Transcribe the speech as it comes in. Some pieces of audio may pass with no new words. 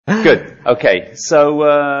Good. Okay.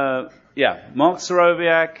 So, Mark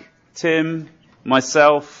Sorowiak, Tim,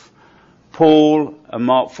 myself, Paul, and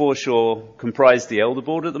Mark Forshaw comprise the elder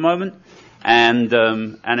board at the moment. And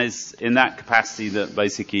it's in that capacity that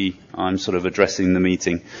basically I'm sort of addressing the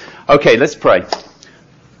meeting. Okay, let's pray.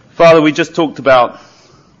 Father, we talked about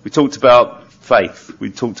faith.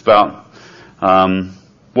 We talked about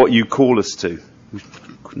what you call us to. We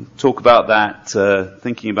talk about that,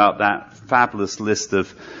 thinking about that fabulous list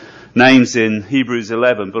of names in Hebrews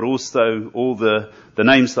 11, but also all the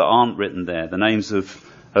names that aren't written there, the names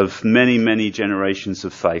of many, many generations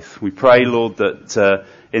of faith. We pray, Lord, that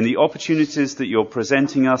in the opportunities that you're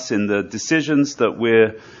presenting us, in the decisions that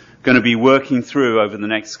we're going to be working through over the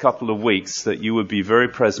next couple of weeks, that you would be very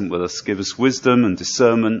present with us. Give us wisdom and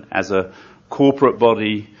discernment as a corporate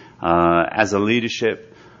body, as a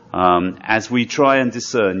leadership, as we try and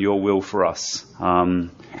discern your will for us. And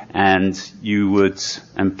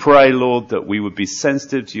pray, Lord, that we would be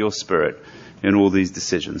sensitive to your Spirit in all these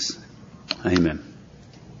decisions. Amen.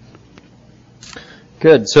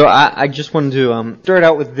 Good. So I just wanted to start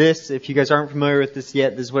out with this. If you guys aren't familiar with this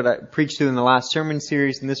yet, this is what I preached to in the last sermon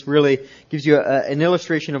series, and this really gives you an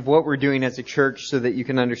illustration of what we're doing as a church so that you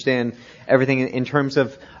can understand everything in terms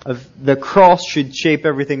of the cross should shape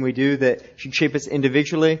everything we do, that should shape us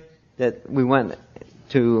individually, that we want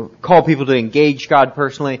to call people to engage God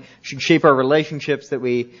personally, should shape our relationships, that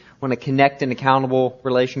we want to connect in accountable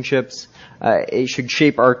relationships. It should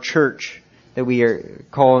shape our church, that we are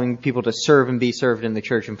calling people to serve and be served in the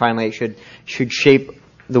church. And finally, it should shape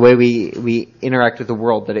the way we interact with the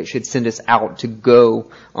world, that it should send us out to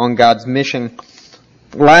go on God's mission.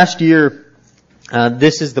 Last year,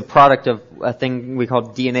 this is the product of a thing we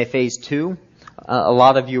called DNA Phase 2. A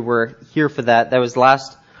lot of you were here for that. That was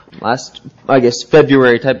last, I guess,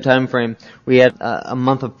 February type time frame. We had a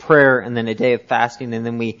month of prayer and then a day of fasting, and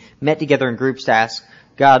then we met together in groups to ask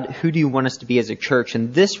God, who do you want us to be as a church?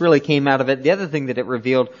 And this really came out of it. The other thing that it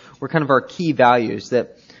revealed were kind of our key values.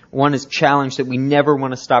 That one is challenge, that we never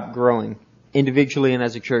want to stop growing individually and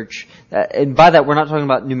as a church. And by that, we're not talking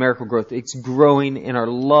about numerical growth. It's growing in our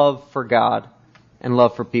love for God and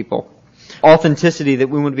love for people. Authenticity, that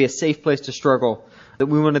we want to be a safe place to struggle. That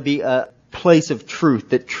we want to be a place of truth.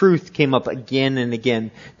 That truth came up again and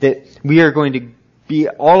again. That we are going to be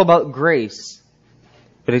all about grace,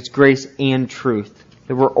 but it's grace and truth.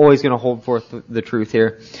 That we're always going to hold forth the truth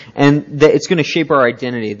here. And that it's going to shape our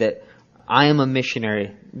identity, that I am a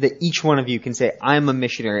missionary. That each one of you can say, I am a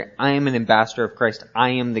missionary. I am an ambassador of Christ.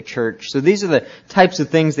 I am the church. So these are the types of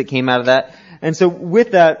things that came out of that. And so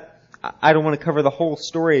with that, I don't want to cover the whole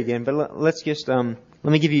story again, but let's just, let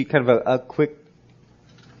me give you kind of a quick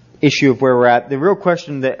issue of where we're at. The real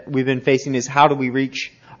question that we've been facing is, how do we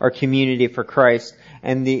reach our community for Christ?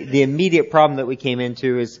 And the immediate problem that we came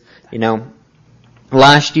into is,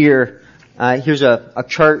 last year, here's a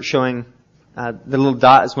chart showing the little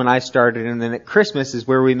dot is when I started, and then at Christmas is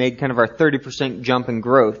where we made kind of our 30% jump in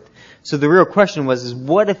growth. So the real question was,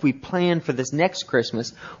 what if we plan for this next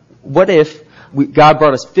Christmas? What if God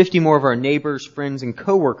brought us 50 more of our neighbors, friends, and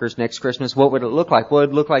coworkers next Christmas? What would it look like? Well, it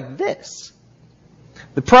would look like this.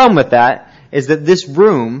 The problem with that is that this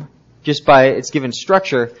room, just by its given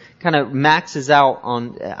structure, kind of maxes out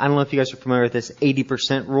on, I don't know if you guys are familiar with this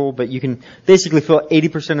 80% rule, but you can basically fill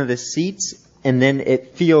 80% of the seats, and then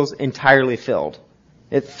it feels entirely filled.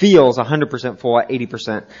 It feels 100% full at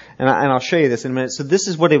 80%. And I'll show you this in a minute. So this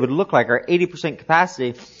is what it would look like. Our 80%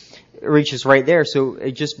 capacity reaches right there. So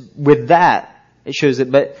it just, with that, it shows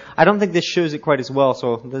it. But I don't think this shows it quite as well,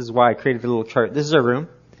 so this is why I created the little chart. This is our room.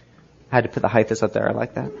 I had to put the height up there. I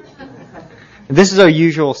like that. This is our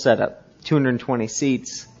usual setup, 220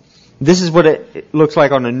 seats. This is what it looks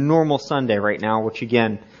like on a normal Sunday right now, which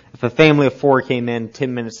again, if a family of 4 came in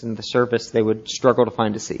 10 minutes into the service, they would struggle to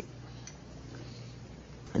find a seat.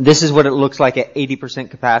 This is what it looks like at 80%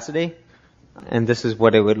 capacity, and this is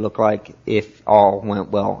what it would look like if all went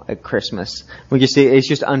well at Christmas. We just see it's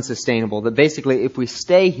just unsustainable. That basically, if we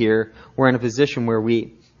stay here, we're in a position where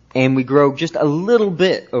we grow just a little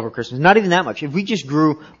bit over Christmas. Not even that much. If we just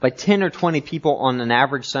grew by 10 or 20 people on an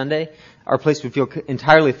average Sunday, our place would feel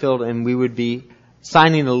entirely filled, and we would be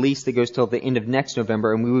signing a lease that goes till the end of next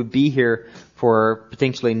November, and we would be here for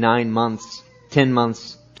potentially 9 months, 10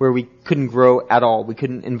 months, where we couldn't grow at all. We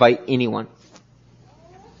couldn't invite anyone.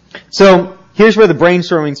 So here's where the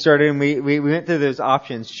brainstorming started, and we went through those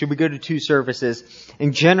options. Should we go to 2 services?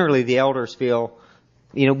 And generally the elders feel,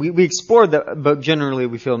 we explored that, but generally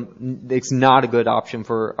we feel it's not a good option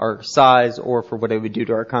for our size or for what it would do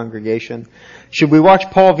to our congregation. Should we watch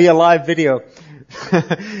Paul via live video?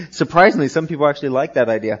 Surprisingly, some people actually like that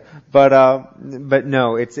idea, but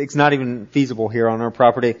no, it's not even feasible here on our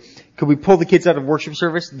property. Could we pull the kids out of worship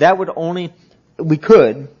service? We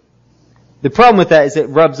could. The problem with that is it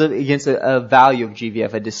rubs up against a value of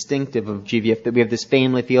GVF, a distinctive of GVF, that we have this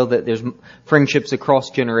family feel, that there's friendships across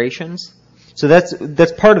generations. So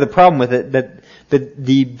that's part of the problem with it. But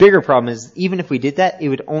the bigger problem is, even if we did that, it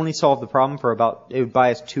would only solve the problem it would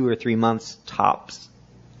buy us 2 or 3 months tops.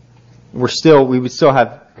 We would still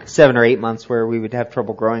have 7 or 8 months where we would have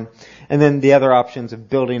trouble growing. And then the other options of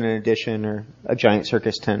building an addition or a giant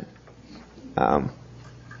circus tent.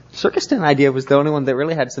 Circus tent idea was the only one that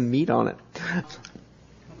really had some meat on it.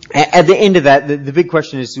 At the end of that, the big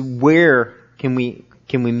question is, where can we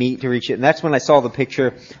meet to reach it? And that's when I saw the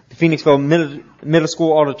picture, the Phoenixville Middle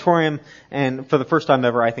School auditorium. And for the first time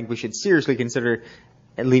ever, I think we should seriously consider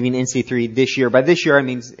leaving NC3 this year. By this year, I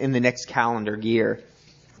mean in the next calendar year.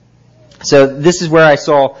 So this is where I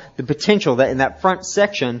saw the potential that in that front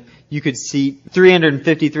section, you could see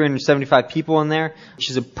 350, 375 people in there,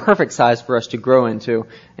 which is a perfect size for us to grow into.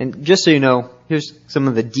 And just so you know, here's some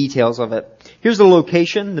of the details of it. Here's the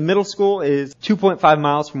location. The middle school is 2.5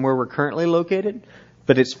 miles from where we're currently located,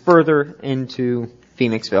 but it's further into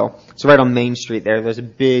Phoenixville. So right on Main Street there's a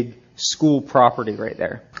big school property right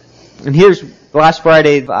there. And last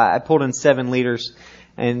Friday, I pulled in 7 leaders,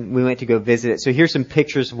 and we went to go visit it. So here's some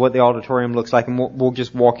pictures of what the auditorium looks like, and we'll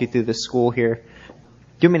just walk you through the school here.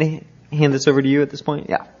 Do you want me to hand this over to you at this point?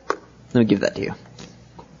 Yeah. Let me give that to you.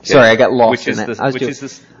 Sorry, I got lost in it. Which is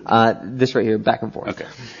this? This right here, back and forth. Okay.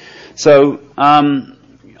 So,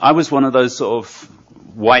 I was one of those sort of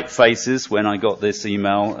white faces when I got this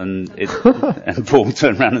email, and Paul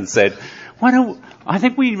turned around and said, I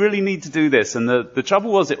think we really need to do this. And the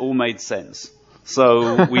trouble was, it all made sense.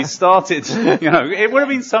 So we started, it would have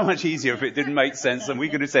been so much easier if it didn't make sense, and we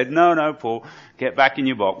could have said, no, Paul, get back in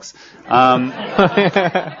your box. But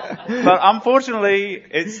unfortunately,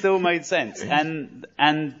 it still made sense. And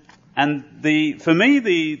for me,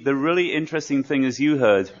 the really interesting thing, as you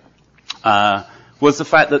heard, was the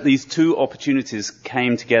fact that these 2 opportunities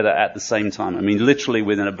came together at the same time. I mean, literally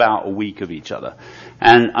within about a week of each other.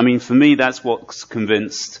 And I mean, for me, that's what's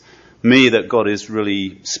convinced me that God is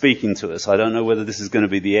really speaking to us. I don't know whether this is going to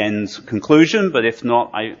be the end conclusion, but if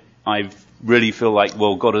not, I really feel like,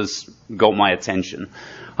 well, God has got my attention.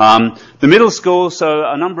 The middle school, so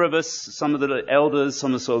a number of us, some of the elders,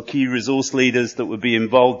 some of the sort of key resource leaders that would be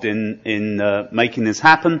involved in making this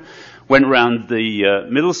happen, went around the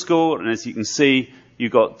middle school, and as you can see,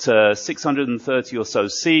 you've got 630 or so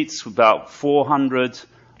seats, about 400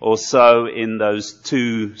 or so in those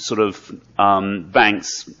 2 sort of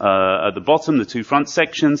banks at the bottom, the 2 front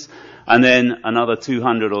sections, and then another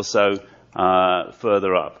 200 or so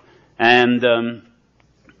further up. And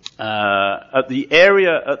at the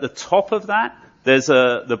area at the top of that, there's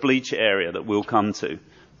the bleacher area that we'll come to.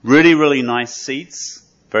 Really, really nice seats,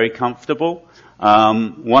 very comfortable.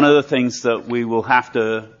 One of the things that we will have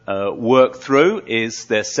to work through is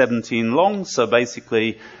they're 17 long, so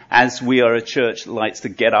basically, as we are a church that likes to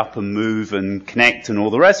get up and move and connect and all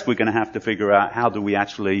the rest, we're going to have to figure out how do we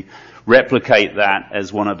actually replicate that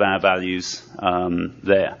as one of our values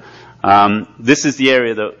there. This is the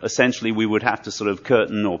area that essentially we would have to sort of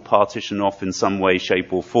curtain or partition off in some way,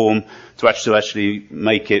 shape or form to actually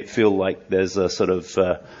make it feel like there's a sort of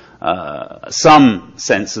some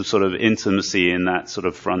sense of sort of intimacy in that sort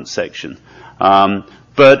of front section.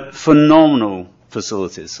 But phenomenal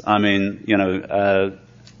facilities. I mean,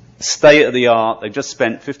 state of the art. They just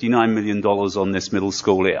spent $59 million on this middle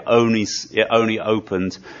school. It only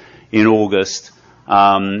opened in August.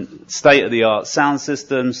 State of the art sound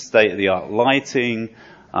systems, state of the art lighting.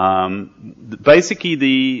 Basically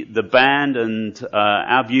the band and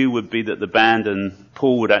our view would be that the band and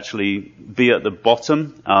Paul would actually be at the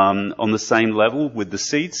bottom on the same level with the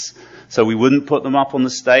seats. So we wouldn't put them up on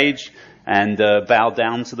the stage and bow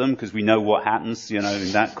down to them because we know what happens,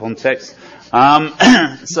 in that context.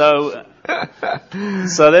 So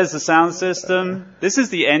there's the sound system. This is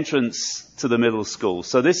the entrance to the middle school.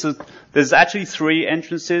 So there's actually 3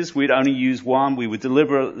 entrances. We'd only use one. We would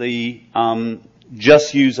deliberately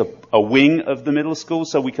just use a wing of the middle school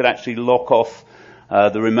so we could actually lock off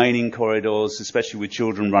the remaining corridors, especially with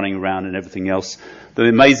children running around and everything else. The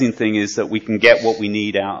amazing thing is that we can get what we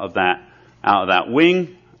need out of that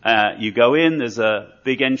wing. You go in, there's a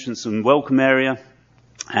big entrance and welcome area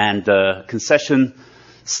and a concession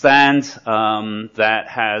stand that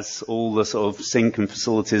has all the sort of sink and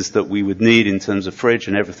facilities that we would need in terms of fridge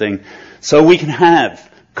and everything. So we can have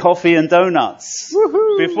coffee and donuts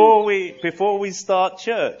before we start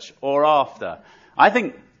church or after. I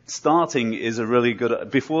think starting is a really good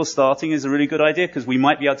idea, because we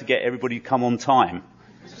might be able to get everybody to come on time.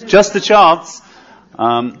 Just a chance.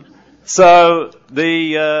 So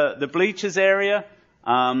the bleachers area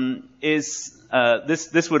is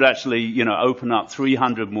this would actually open up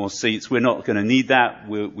 300 more seats. We're not going to need that.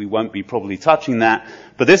 We won't be probably touching that.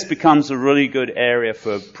 But this becomes a really good area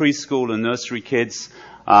for preschool and nursery kids.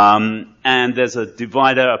 And there's a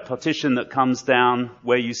divider, a partition that comes down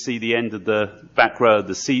where you see the end of the back row of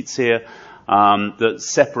the seats here, that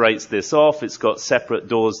separates this off. It's got separate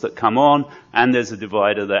doors that come on, and there's a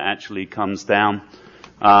divider that actually comes down.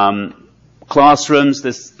 Classrooms,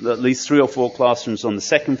 there's at least 3 or 4 classrooms on the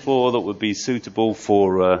second floor that would be suitable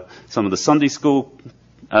for some of the Sunday school.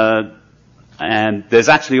 And there's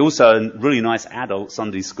actually also a really nice adult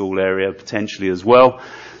Sunday school area potentially as well.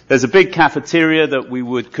 There's a big cafeteria that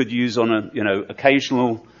we could use on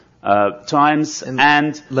occasional times,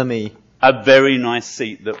 and a very nice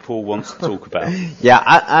seat that Paul wants to talk about. Yeah,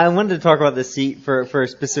 I wanted to talk about this seat for a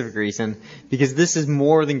specific reason, because this is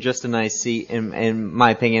more than just a nice seat, in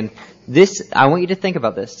my opinion. I want you to think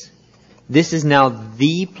about this. This is now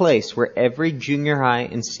the place where every junior high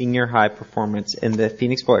and senior high performance in the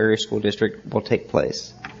Phoenixville Area School District will take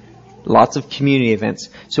place. Lots of community events.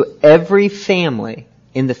 So every family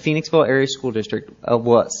in the Phoenixville Area School District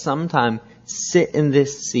will at some time sit in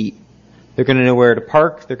this seat. They're going to know where to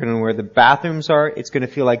park. They're going to know where the bathrooms are. It's going to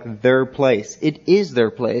feel like their place. It is their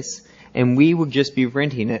place, and we would just be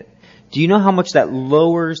renting it. Do you know how much that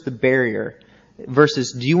lowers the barrier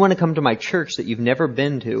versus do you want to come to my church that you've never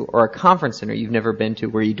been to, or a conference center you've never been to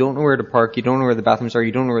where you don't know where to park, you don't know where the bathrooms are,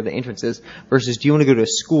 you don't know where the entrance is, versus do you want to go to a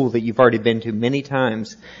school that you've already been to many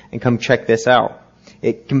times and come check this out?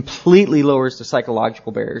 It completely lowers the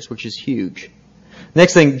psychological barriers, which is huge.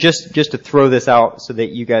 Next thing, just to throw this out so that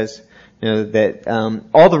you guys know that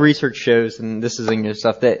all the research shows, and this is in your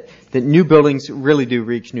stuff, that new buildings really do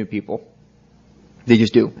reach new people. They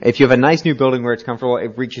just do. If you have a nice new building where it's comfortable,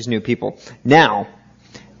 it reaches new people. Now,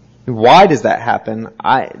 why does that happen?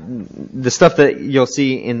 The stuff that you'll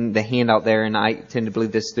see in the handout there, and I tend to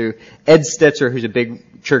believe this through Ed Stetzer, who's a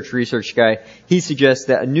big church research guy, he suggests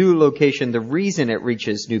that a new location, the reason it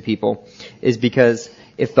reaches new people is because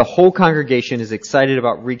if the whole congregation is excited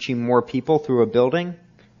about reaching more people through a building,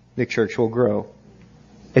 the church will grow.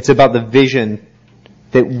 It's about the vision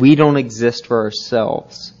that we don't exist for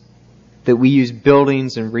ourselves, that we use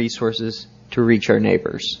buildings and resources to reach our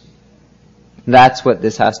neighbors. That's what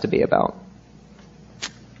this has to be about.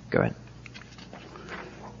 Go ahead.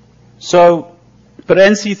 So, but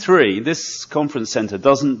NC3, this conference center,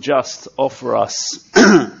 doesn't just offer us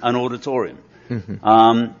an auditorium.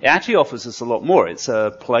 Mm-hmm. It actually offers us a lot more. It's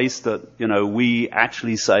a place that, we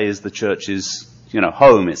actually say is the church's,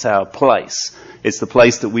 home. It's our place. It's the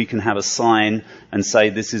place that we can have a sign and say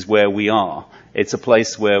this is where we are. It's a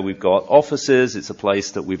place where we've got offices. It's a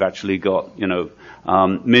place that we've actually got,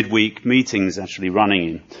 midweek meetings actually running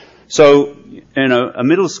in. So, a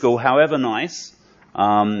middle school, however nice,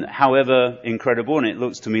 however incredible, and it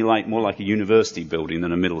looks to me more like a university building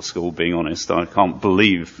than a middle school, being honest. I can't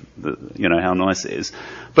believe that, how nice it is.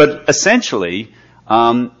 But essentially,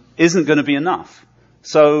 isn't going to be enough.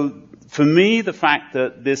 So, for me, the fact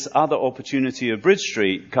that this other opportunity of Bridge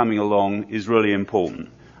Street coming along is really important.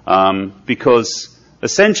 Because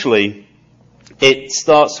essentially it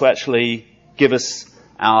starts to actually give us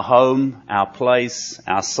our home, our place,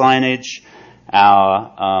 our signage,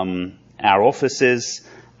 our offices,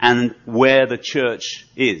 and where the church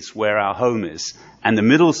is, where our home is. And the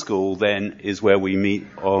middle school then is where we meet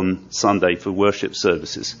on Sunday for worship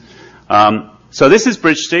services. So this is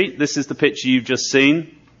Bridge Street. This is the picture you've just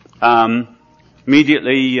seen.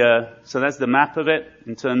 Immediately, so that's the map of it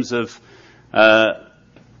in terms of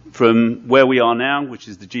from where we are now, which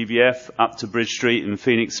is the GVF, up to Bridge Street in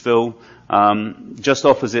Phoenixville, just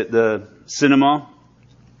opposite the cinema.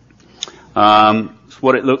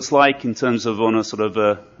 What it looks like in terms of on a sort of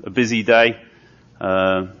a busy day.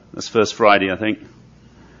 That's First Friday, I think.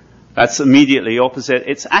 That's immediately opposite.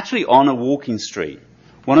 It's actually on a walking street.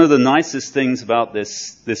 One of the nicest things about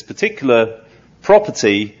this particular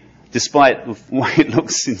property, despite the way it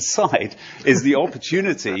looks inside, is the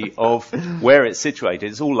opportunity of where it's situated.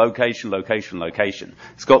 It's all location, location, location.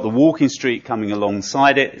 It's got the walking street coming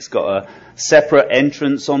alongside it. It's got a separate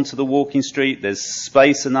entrance onto the walking street. There's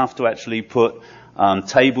space enough to actually put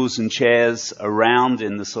tables and chairs around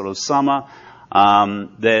in the sort of summer.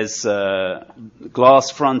 There's a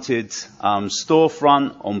glass-fronted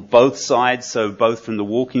storefront on both sides, so both from the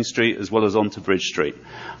walking street as well as onto Bridge Street.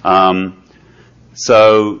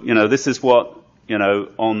 So, this is what,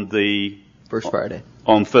 on the... First Friday.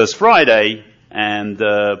 On First Friday, and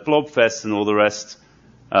Blobfest and all the rest,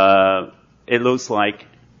 it looks like,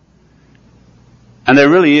 and there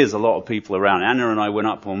really is a lot of people around. Anna and I went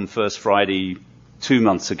up on First Friday 2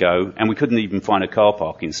 months ago, and we couldn't even find a car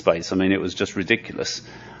parking space. I mean, it was just ridiculous.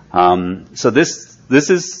 So this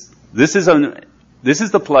is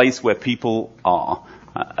the place where people are.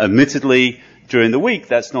 Admittedly, during the week,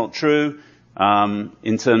 that's not true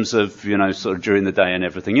in terms of, sort of during the day and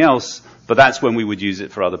everything else, but that's when we would use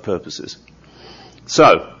it for other purposes.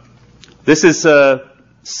 So this is a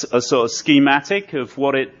sort of schematic of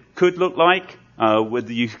what it could look like.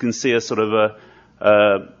 You can see a sort of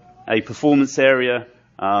a performance area.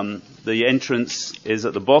 The entrance is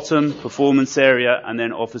at the bottom, performance area, and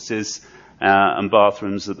then offices and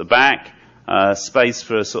bathrooms at the back. Space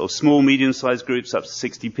for sort of small, medium-sized groups up to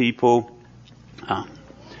 60 people.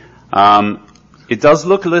 It does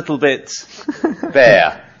look a little bit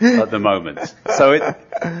bare at the moment. So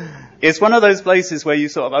it's one of those places where you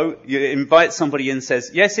sort of you invite somebody in and says,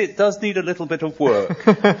 yes, it does need a little bit of work.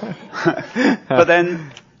 But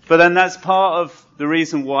then that's part of the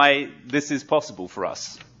reason why this is possible for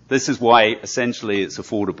us. This is why essentially it's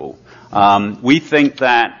affordable. We think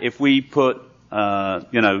that if we put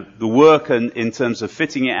the work in terms of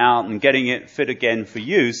fitting it out and getting it fit again for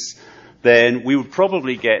use, then we would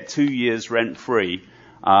probably get 2 years rent-free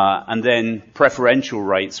and then preferential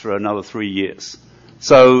rates for another 3 years.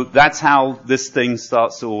 So that's how this thing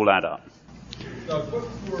starts to all add up. Now, what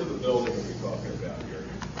floor of the building are we talking about here?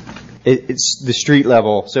 It's the street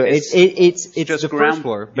level. So it's just the ground, first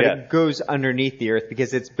floor, but yeah. it goes underneath the earth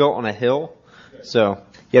because it's built on a hill. Okay. So,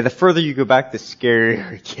 yeah, the further you go back, the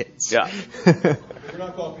scarier it gets. Yeah. We're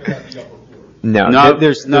not talking about the upper floor. No,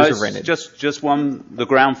 there's a rented. It's just the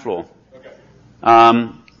ground floor. Okay.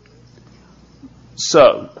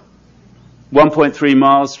 So, 1.3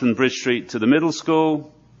 miles from Bridge Street to the middle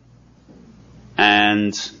school,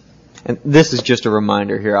 and this is just a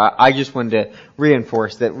reminder here. I just wanted to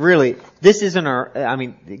reinforce that really, this isn't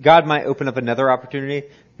God might open up another opportunity.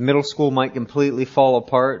 Middle school might completely fall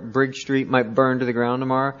apart. Bridge Street might burn to the ground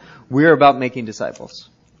tomorrow. We're about making disciples.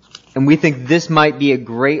 And we think this might be a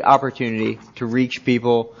great opportunity to reach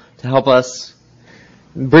people, to help us.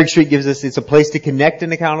 Bridge Street gives us, it's a place to connect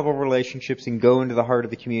in accountable relationships and go into the heart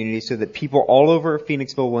of the community so that people all over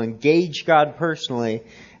Phoenixville will engage God personally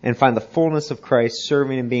and find the fullness of Christ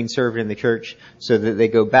serving and being served in the church so that they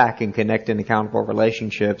go back and connect in accountable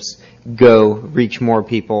relationships, go reach more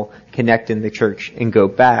people, connect in the church, and go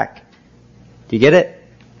back. Do you get it?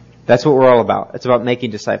 That's what we're all about. It's about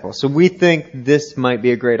making disciples. So we think this might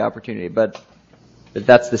be a great opportunity, but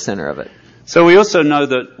that's the center of it. So we also know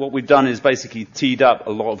that what we've done is basically teed up a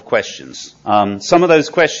lot of questions. Some of those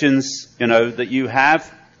questions, that you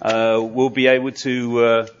have, will be able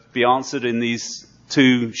to be answered in these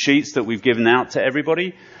 2 sheets that we've given out to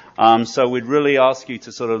everybody. So we'd really ask you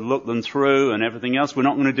to sort of look them through and everything else. We're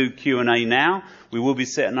not going to do Q&A now. We will be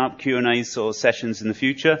setting up Q&A sort of sessions in the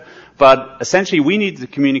future. But essentially, we need to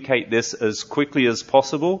communicate this as quickly as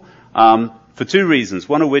possible for 2 reasons.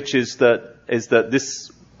 One of which is that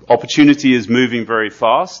this opportunity is moving very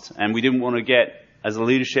fast, and we didn't want to get, as a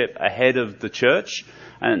leadership, ahead of the church,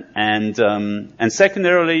 and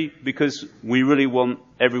secondarily because we really want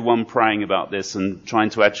everyone praying about this and trying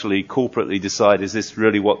to actually corporately decide, is this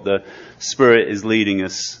really what the Spirit is leading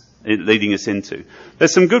us into?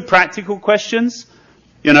 There's some good practical questions,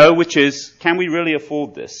 which is, can we really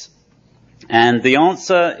afford this? And the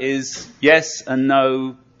answer is yes and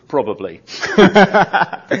no. Probably.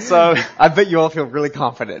 So I bet you all feel really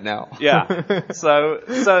confident now. Yeah. So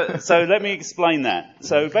let me explain that.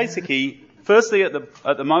 So basically, firstly, at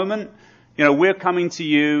the moment, we're coming to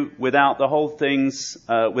you without the whole things,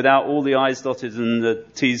 without all the I's dotted and the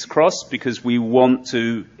T's crossed, because we want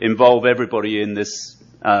to involve everybody in this,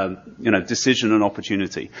 decision and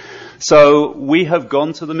opportunity. So we have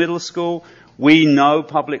gone to the middle school. We know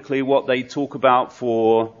publicly what they talk about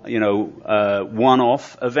for,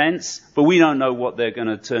 one-off events, but we don't know what they're going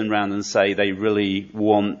to turn around and say they really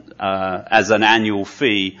want as an annual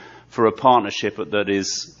fee for a partnership that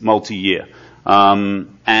is multi-year.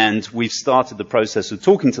 And we've started the process of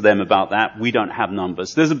talking to them about that. We don't have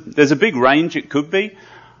numbers. There's a big range it could be.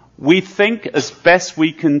 We think, as best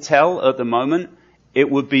we can tell at the moment,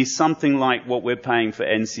 it would be something like what we're paying for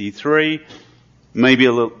NC3. Maybe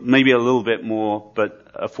a little bit more,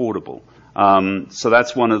 but affordable. So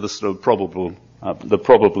that's one of the sort of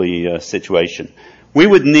probably situation. We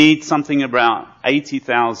would need something about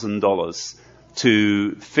 $80,000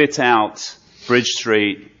 to fit out Bridge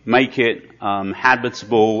Street, make it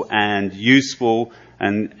habitable and useful,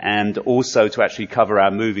 and also to actually cover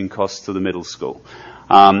our moving costs to the middle school.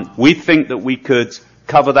 We think that we could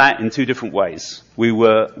cover that in two different ways. We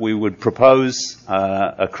would propose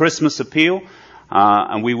a Christmas appeal,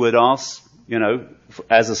 and we would ask,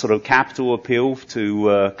 as a sort of capital appeal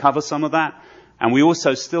to cover some of that. And we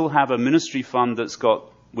also still have a ministry fund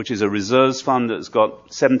which is a reserves fund that's got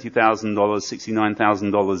 $70,000,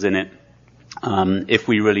 $69,000 in it, if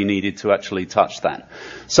we really needed to actually touch that.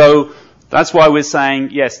 So that's why we're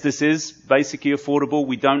saying, yes, this is basically affordable.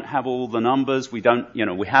 We don't have all the numbers. We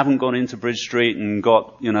haven't gone into Bridge Street and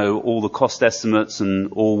got, all the cost estimates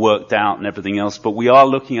and all worked out and everything else. But we are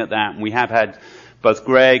looking at that, and we have had both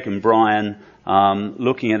Greg and Brian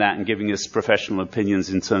looking at that and giving us professional opinions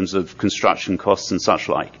in terms of construction costs and such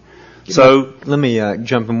like. So let me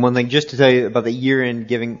jump in one thing just to tell you about the year-end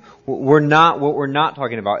giving. What we're not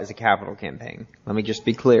talking about is a capital campaign. Let me just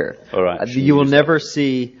be clear. All right. You will never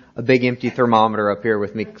see a big empty thermometer up here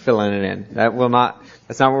with me filling it in. That's not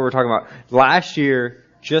what we're talking about. Last year,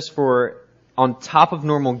 on top of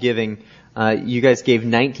normal giving, you guys gave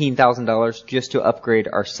 $19,000 just to upgrade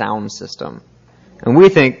our sound system. And we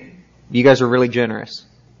think you guys are really generous.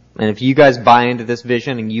 And if you guys buy into this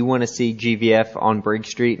vision and you want to see GVF on Bridge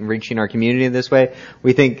Street and reaching our community in this way,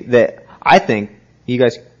 I think you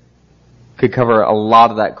guys could cover a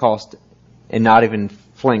lot of that cost and not even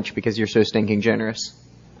flinch because you're so stinking generous.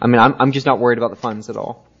 I mean, I'm just not worried about the funds at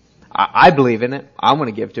all. I believe in it. I want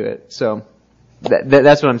to give to it. So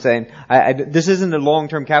that's what I'm saying. This isn't a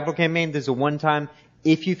long-term capital campaign. This is a one-time.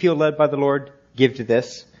 If you feel led by the Lord, give to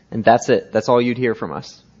this. And that's it. That's all you'd hear from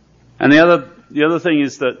us. And the other thing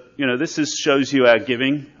is that, this shows you our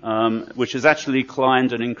giving, which has actually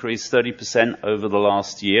climbed and increased 30% over the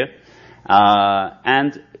last year.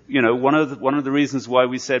 And one of the reasons why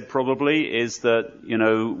we said probably is that,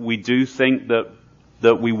 we do think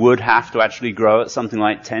that we would have to actually grow at something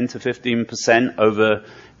like 10 to 15%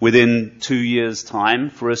 within 2 years' time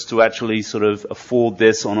for us to actually sort of afford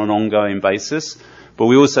this on an ongoing basis. But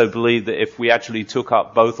we also believe that if we actually took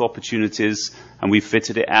up both opportunities and we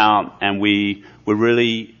fitted it out and we were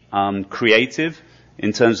really creative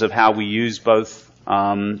in terms of how we use both,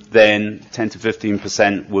 then 10 to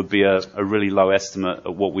 15% would be a really low estimate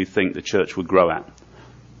of what we think the church would grow at.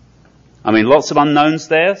 I mean, lots of unknowns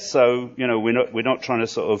there, so we're not trying to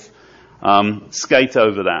sort of skate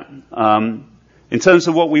over that. In terms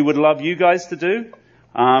of what we would love you guys to do,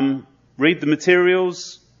 read the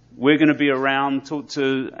materials. We're going to be around, talk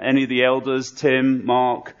to any of the elders, Tim,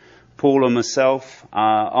 Mark, Paul, or myself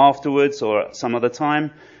afterwards or at some other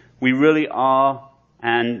time. We really are,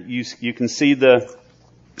 and you can see the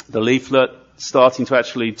leaflet starting to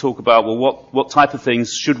actually talk about, well, what type of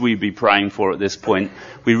things should we be praying for at this point?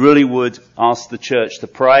 We really would ask the church to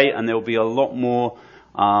pray, and there will be a lot more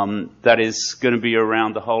that is going to be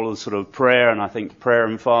around the whole of sort of prayer, and I think prayer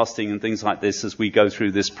and fasting and things like this as we go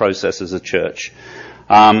through this process as a church.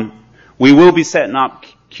 We will be setting up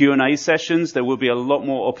Q&A sessions. There will be a lot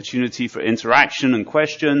more opportunity for interaction and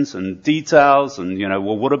questions and details and,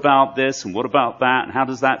 what about this and what about that and how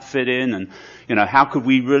does that fit in and, how could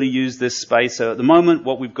we really use this space? So at the moment,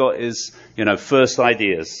 what we've got is, first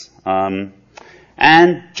ideas. And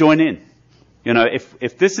join in.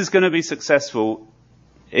 If this is going to be successful,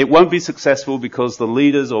 it won't be successful because the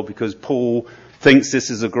leaders or because Paul thinks this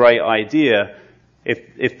is a great idea.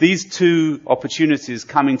 If these two opportunities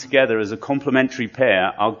coming together as a complementary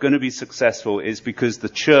pair are going to be successful, it's because the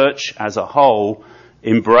church as a whole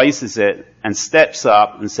embraces it and steps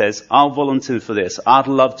up and says, I'll volunteer for this. I'd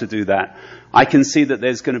love to do that. I can see that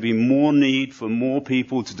there's going to be more need for more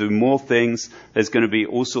people to do more things. There's going to be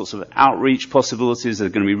all sorts of outreach possibilities.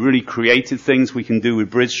 There's going to be really creative things we can do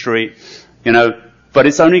with Bridge Street, but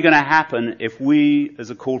it's only going to happen if we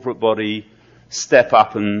as a corporate body step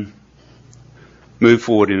up and move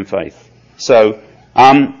forward in faith. So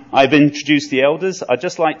I've introduced the elders. I'd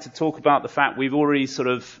just like to talk about the fact we've already sort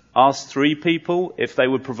of asked 3 people if they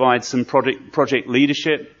would provide some project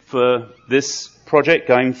leadership for this project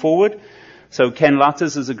going forward. So Ken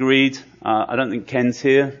Lutters has agreed, I don't think Ken's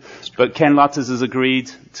here, but Ken Lutters has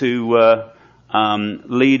agreed to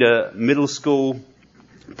lead a middle school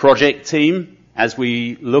project team as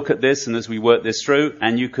we look at this and as we work this through.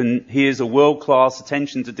 And he is a world-class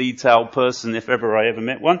attention to detail person if ever I ever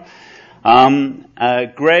met one.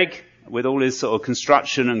 Greg, with all his sort of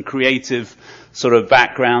construction and creative sort of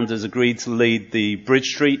background, has agreed to lead the Bridge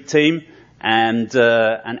Street team. And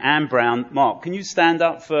Anne Brown. Mark, can you stand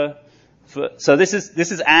up for so this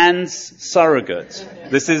is Anne's surrogate.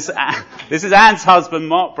 This is Anne's husband,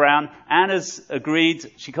 Mark Brown. Anne has agreed,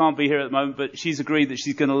 she can't be here at the moment, but she's agreed that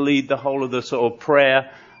she's going to lead the whole of the sort of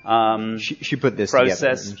prayer She put this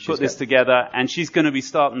process, together. put this together, and she's going to be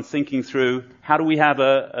starting thinking through how do we have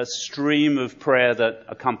a stream of prayer that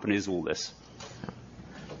accompanies all this.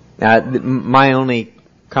 My only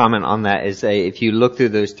comment on that is if you look through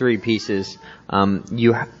those three pieces,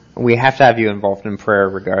 we have to have you involved in prayer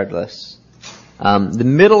regardless. The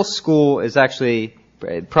middle school is actually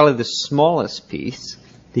probably the smallest piece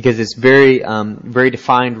because it's very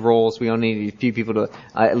defined roles. We only need a few people to,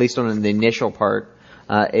 at least on the initial part.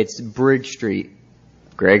 It's Bridge Street,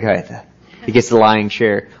 Greg Hythe. He gets the lion's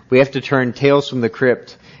share. We have to turn Tales from the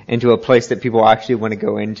Crypt into a place that people actually want to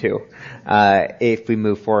go into if we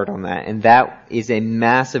move forward on that. And that is a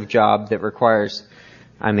massive job that requires,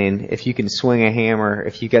 if you can swing a hammer,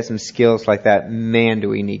 if you got some skills like that, man, do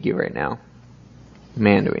we need you right now.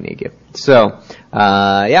 Man, do we need you. So,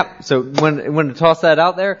 so when to toss that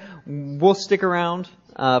out there, we'll stick around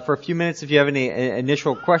for a few minutes if you have any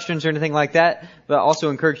initial questions or anything like that, but I also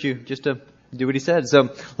encourage you just to do what he said. So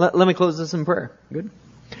let me close this in prayer. Good.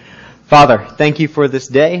 Father, thank you for this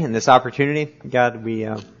day and this opportunity. God, we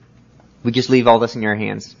just leave all this in your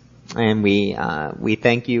hands, and we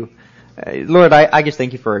thank you. Lord, I just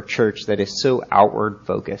thank you for a church that is so outward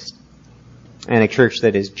focused, and a church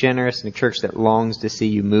that is generous, and a church that longs to see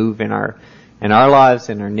you move in our lives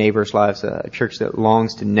and our neighbors' lives, a church that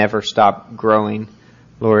longs to never stop growing,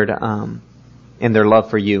 Lord, in their love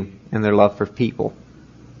for you and their love for people.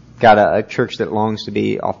 God, a church that longs to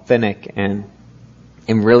be authentic and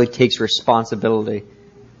really takes responsibility.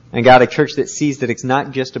 And God, a church that sees that it's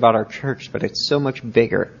not just about our church, but it's so much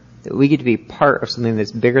bigger, that we get to be part of something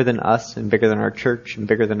that's bigger than us and bigger than our church and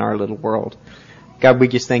bigger than our little world. God, we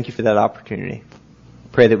just thank you for that opportunity.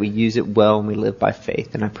 Pray that we use it well and we live by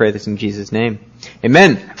faith. And I pray this in Jesus' name.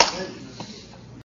 Amen.